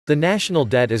The national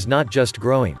debt is not just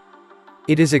growing.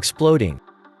 It is exploding.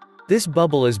 This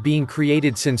bubble is being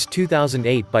created since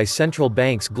 2008 by central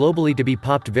banks globally to be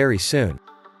popped very soon.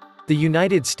 The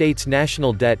United States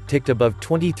national debt ticked above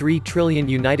 23 trillion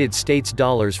United States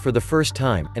dollars for the first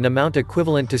time, an amount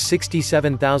equivalent to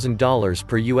 $67,000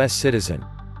 per U.S. citizen.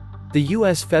 The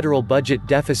U.S. federal budget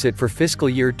deficit for fiscal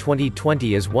year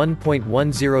 2020 is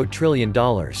 $1.10 trillion.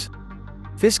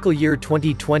 Fiscal year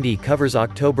 2020 covers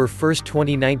October 1,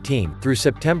 2019, through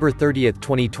September 30,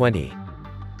 2020.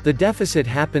 The deficit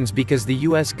happens because the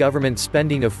U.S. government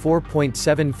spending of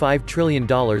 $4.75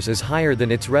 trillion is higher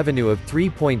than its revenue of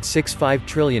 $3.65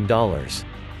 trillion.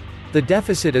 The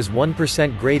deficit is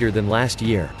 1% greater than last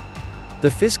year. The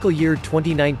fiscal year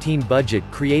 2019 budget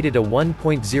created a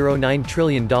 $1.09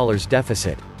 trillion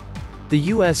deficit. The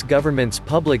U.S. government's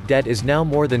public debt is now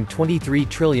more than $23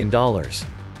 trillion.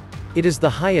 It is the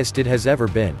highest it has ever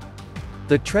been.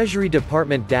 The Treasury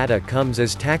Department data comes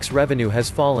as tax revenue has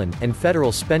fallen, and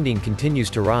federal spending continues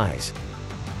to rise.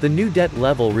 The new debt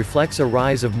level reflects a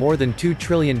rise of more than $2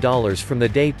 trillion from the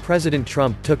day President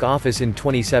Trump took office in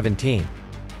 2017.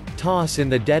 Toss in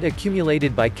the debt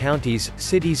accumulated by counties,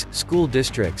 cities, school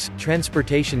districts,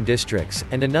 transportation districts,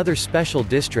 and another special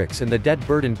districts, and the debt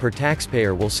burden per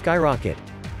taxpayer will skyrocket.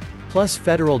 Plus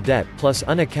federal debt plus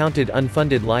unaccounted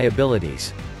unfunded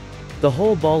liabilities. The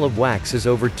whole ball of wax is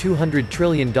over $200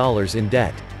 trillion in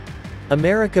debt.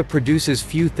 America produces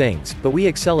few things, but we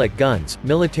excel at guns,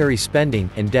 military spending,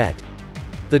 and debt.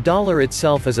 The dollar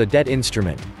itself is a debt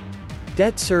instrument.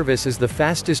 Debt service is the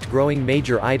fastest growing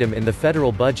major item in the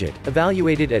federal budget,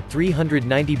 evaluated at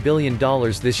 $390 billion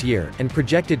this year, and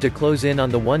projected to close in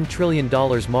on the $1 trillion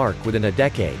mark within a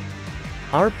decade.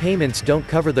 Our payments don't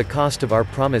cover the cost of our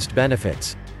promised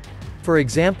benefits. For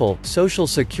example, Social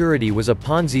Security was a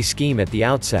Ponzi scheme at the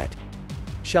outset.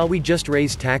 Shall we just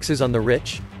raise taxes on the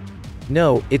rich?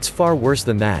 No, it's far worse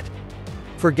than that.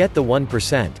 Forget the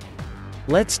 1%.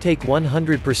 Let's take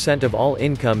 100% of all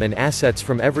income and assets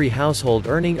from every household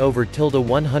earning over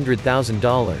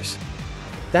 $100,000.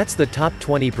 That's the top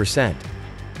 20%.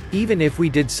 Even if we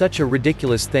did such a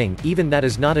ridiculous thing, even that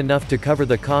is not enough to cover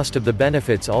the cost of the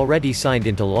benefits already signed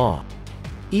into law.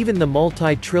 Even the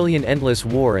multi-trillion endless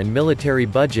war and military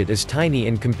budget is tiny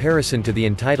in comparison to the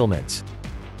entitlements.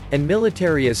 And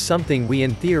military is something we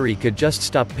in theory could just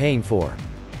stop paying for.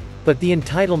 But the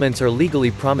entitlements are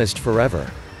legally promised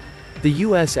forever. The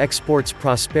U.S. exports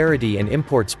prosperity and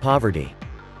imports poverty.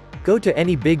 Go to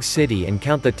any big city and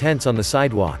count the tents on the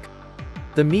sidewalk.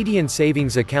 The median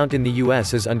savings account in the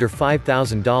U.S. is under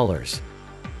 $5,000.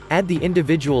 Add the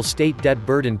individual state debt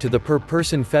burden to the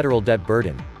per-person federal debt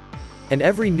burden. And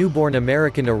every newborn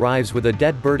American arrives with a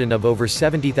debt burden of over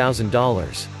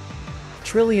 $70,000.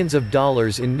 Trillions of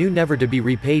dollars in new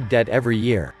never-to-be-repaid debt every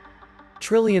year.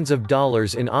 Trillions of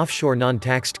dollars in offshore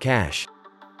non-taxed cash.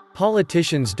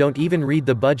 Politicians don't even read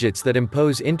the budgets that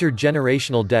impose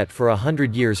intergenerational debt for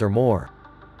 100 years or more.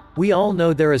 We all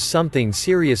know there is something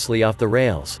seriously off the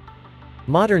rails.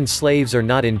 Modern slaves are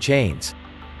not in chains.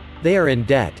 They are in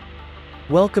debt.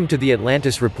 Welcome to the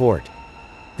Atlantis Report.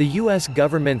 The U.S.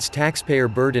 government's taxpayer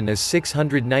burden is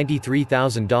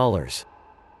 $693,000.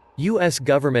 U.S.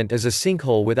 government is a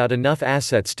sinkhole without enough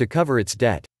assets to cover its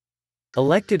debt.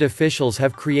 Elected officials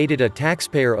have created a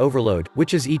taxpayer overload,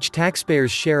 which is each taxpayer's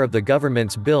share of the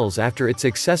government's bills after its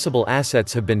accessible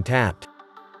assets have been tapped.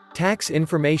 Tax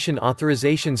Information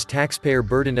Authorization's taxpayer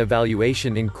burden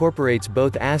evaluation incorporates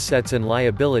both assets and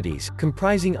liabilities,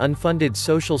 comprising unfunded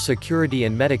Social Security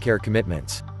and Medicare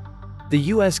commitments. The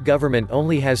U.S. government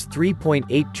only has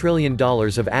 $3.8 trillion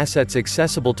of assets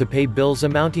accessible to pay bills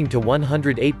amounting to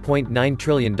 $108.9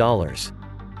 trillion.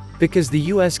 Because the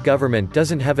U.S. government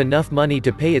doesn't have enough money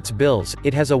to pay its bills,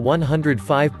 it has a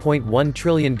 $105.1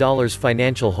 trillion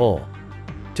financial hole.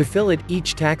 To fill it,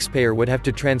 each taxpayer would have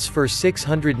to transfer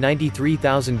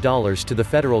 $693,000 to the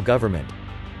federal government.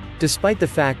 Despite the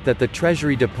fact that the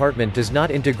Treasury Department does not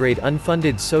integrate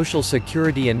unfunded Social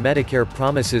Security and Medicare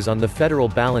promises on the federal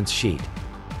balance sheet,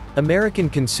 American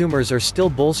consumers are still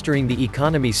bolstering the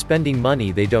economy spending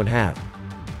money they don't have.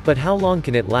 But how long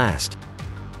can it last?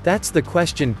 That's the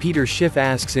question Peter Schiff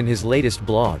asks in his latest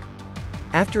blog.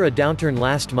 After a downturn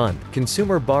last month,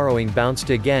 consumer borrowing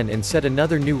bounced again and set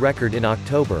another new record in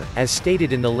October, as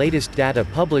stated in the latest data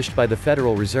published by the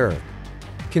Federal Reserve.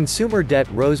 Consumer debt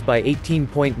rose by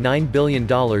 $18.9 billion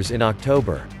in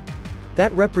October.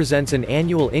 That represents an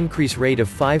annual increase rate of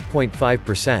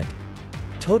 5.5%.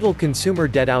 Total consumer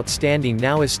debt outstanding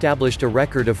now established a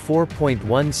record of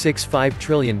 $4.165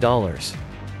 trillion.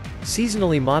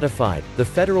 Seasonally modified, the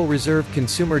Federal Reserve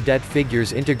consumer debt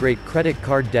figures integrate credit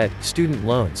card debt, student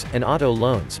loans, and auto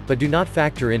loans, but do not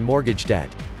factor in mortgage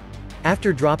debt.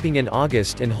 After dropping in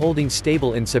August and holding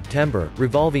stable in September,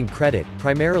 revolving credit,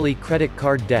 primarily credit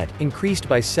card debt, increased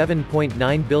by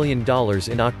 $7.9 billion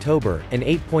in October, an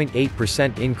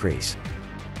 8.8% increase.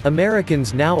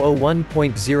 Americans now owe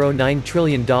 $1.09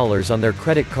 trillion on their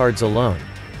credit cards alone.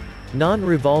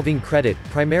 Non-revolving credit,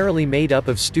 primarily made up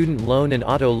of student loan and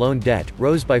auto loan debt,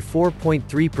 rose by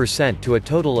 4.3% to a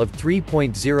total of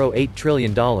 $3.08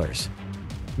 trillion.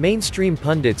 Mainstream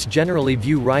pundits generally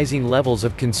view rising levels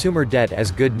of consumer debt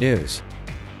as good news.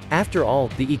 After all,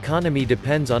 the economy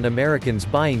depends on Americans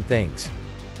buying things.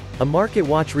 A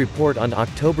MarketWatch report on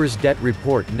October's debt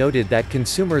report noted that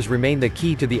consumers remain the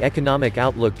key to the economic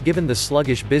outlook given the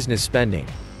sluggish business spending.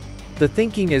 The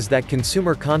thinking is that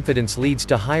consumer confidence leads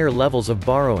to higher levels of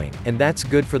borrowing, and that's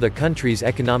good for the country's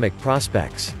economic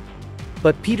prospects.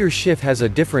 But Peter Schiff has a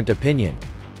different opinion.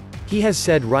 He has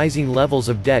said rising levels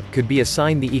of debt could be a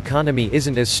sign the economy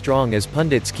isn't as strong as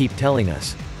pundits keep telling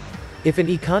us. If an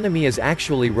economy is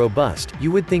actually robust,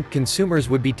 you would think consumers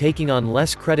would be taking on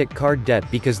less credit card debt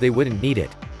because they wouldn't need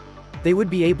it. They would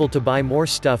be able to buy more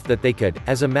stuff that they could,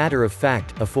 as a matter of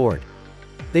fact, afford.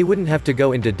 They wouldn't have to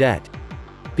go into debt.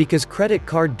 Because credit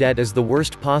card debt is the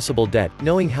worst possible debt,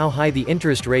 knowing how high the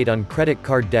interest rate on credit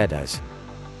card debt is.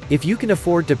 If you can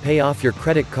afford to pay off your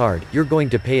credit card, you're going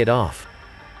to pay it off.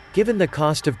 Given the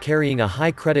cost of carrying a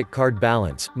high credit card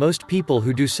balance, most people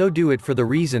who do so do it for the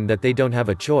reason that they don't have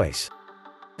a choice.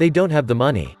 They don't have the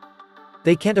money.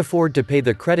 They can't afford to pay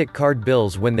the credit card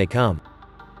bills when they come.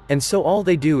 And so all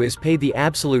they do is pay the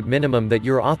absolute minimum that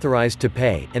you're authorized to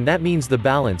pay, and that means the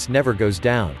balance never goes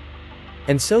down.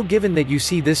 And so given that you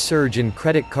see this surge in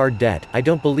credit card debt, I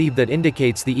don't believe that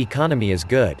indicates the economy is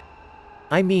good.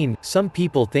 I mean, some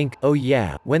people think, oh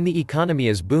yeah, when the economy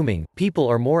is booming, people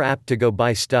are more apt to go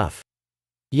buy stuff.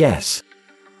 Yes.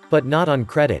 But not on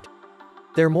credit.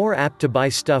 They're more apt to buy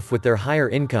stuff with their higher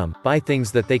income, buy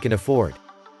things that they can afford.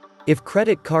 If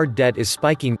credit card debt is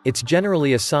spiking, it's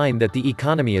generally a sign that the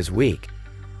economy is weak.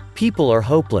 People are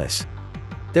hopeless.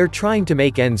 They're trying to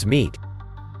make ends meet.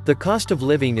 The cost of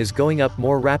living is going up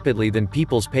more rapidly than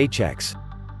people's paychecks.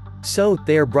 So,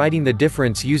 they are briding the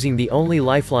difference using the only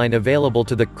lifeline available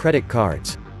to the credit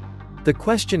cards. The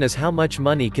question is how much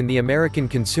money can the American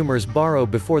consumers borrow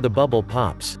before the bubble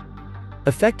pops?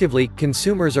 Effectively,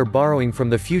 consumers are borrowing from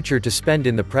the future to spend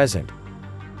in the present.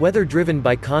 Whether driven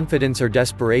by confidence or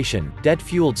desperation,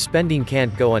 debt-fueled spending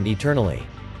can't go on eternally.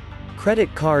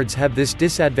 Credit cards have this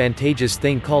disadvantageous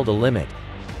thing called a limit.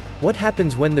 What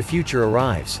happens when the future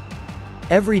arrives?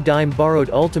 Every dime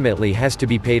borrowed ultimately has to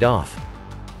be paid off.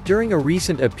 During a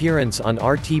recent appearance on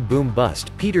RT Boom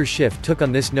Bust, Peter Schiff took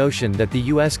on this notion that the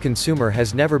US consumer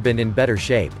has never been in better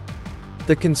shape.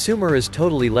 The consumer is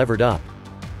totally levered up.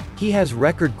 He has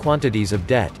record quantities of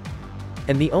debt.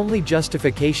 And the only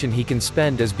justification he can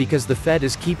spend is because the Fed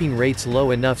is keeping rates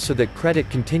low enough so that credit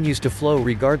continues to flow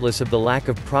regardless of the lack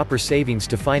of proper savings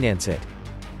to finance it.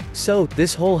 So,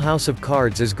 this whole house of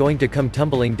cards is going to come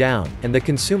tumbling down, and the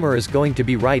consumer is going to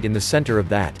be right in the center of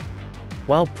that.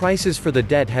 While prices for the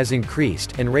debt has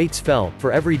increased, and rates fell,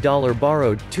 for every dollar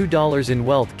borrowed, $2 in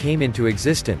wealth came into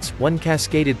existence, one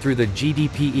cascaded through the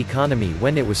GDP economy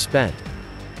when it was spent.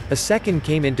 A second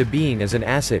came into being as an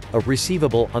asset, a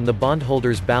receivable, on the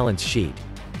bondholder's balance sheet.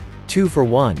 2 for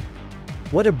 1.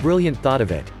 What a brilliant thought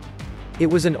of it. It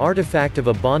was an artifact of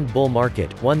a bond bull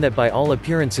market, one that by all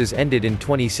appearances ended in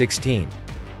 2016.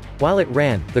 While it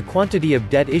ran, the quantity of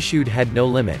debt issued had no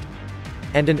limit.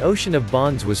 And an ocean of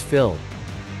bonds was filled.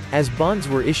 As bonds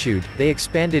were issued, they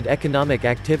expanded economic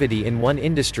activity in one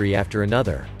industry after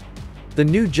another. The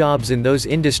new jobs in those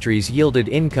industries yielded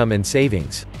income and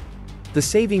savings. The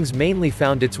savings mainly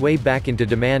found its way back into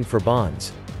demand for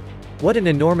bonds. What an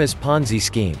enormous Ponzi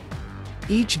scheme.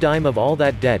 Each dime of all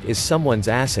that debt is someone's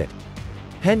asset.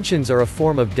 Pensions are a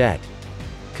form of debt.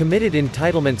 Committed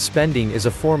entitlement spending is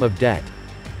a form of debt.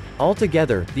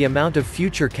 Altogether, the amount of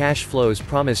future cash flows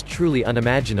promised truly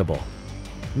unimaginable.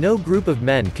 No group of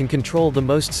men can control the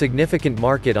most significant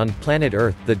market on planet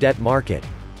Earth, the debt market.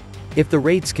 If the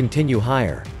rates continue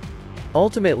higher,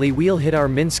 ultimately we'll hit our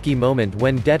Minsky moment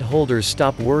when debt holders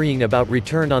stop worrying about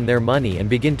return on their money and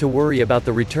begin to worry about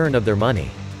the return of their money.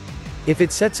 If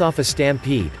it sets off a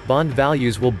stampede, bond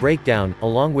values will break down,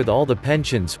 along with all the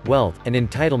pensions, wealth, and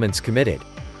entitlements committed.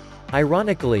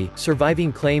 Ironically,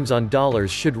 surviving claims on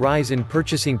dollars should rise in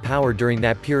purchasing power during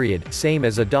that period, same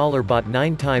as a dollar bought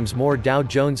 9 times more Dow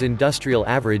Jones Industrial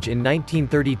Average in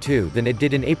 1932 than it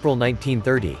did in April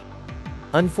 1930.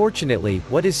 Unfortunately,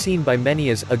 what is seen by many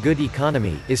as a good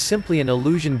economy is simply an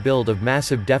illusion built of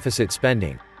massive deficit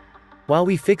spending. While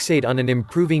we fixate on an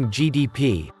improving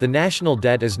GDP, the national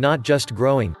debt is not just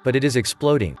growing, but it is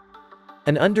exploding.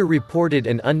 An underreported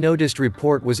and unnoticed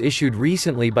report was issued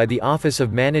recently by the Office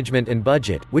of Management and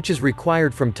Budget, which is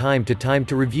required from time to time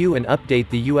to review and update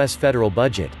the U.S. federal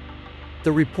budget.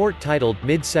 The report titled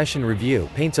Mid-Session Review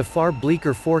paints a far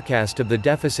bleaker forecast of the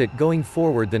deficit going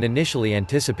forward than initially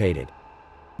anticipated.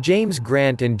 James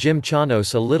Grant and Jim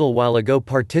Chanos a little while ago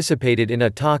participated in a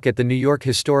talk at the New York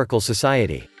Historical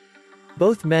Society.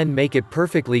 Both men make it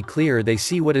perfectly clear they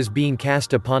see what is being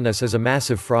cast upon us as a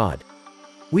massive fraud.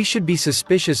 We should be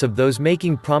suspicious of those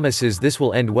making promises this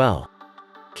will end well.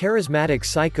 Charismatic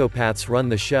psychopaths run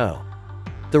the show.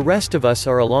 The rest of us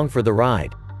are along for the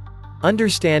ride.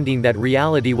 Understanding that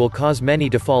reality will cause many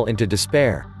to fall into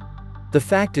despair. The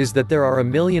fact is that there are a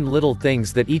million little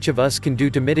things that each of us can do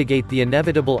to mitigate the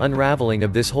inevitable unraveling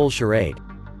of this whole charade.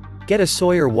 Get a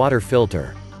Sawyer water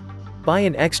filter. Buy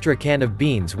an extra can of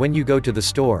beans when you go to the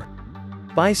store.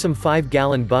 Buy some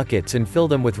 5-gallon buckets and fill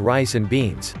them with rice and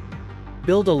beans.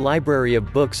 Build a library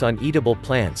of books on eatable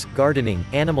plants, gardening,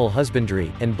 animal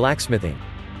husbandry, and blacksmithing.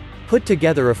 Put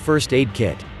together a first aid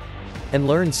kit. And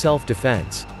learn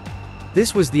self-defense.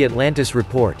 This was the Atlantis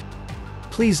Report.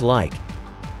 Please like,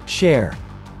 share,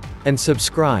 and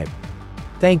subscribe.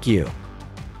 Thank you.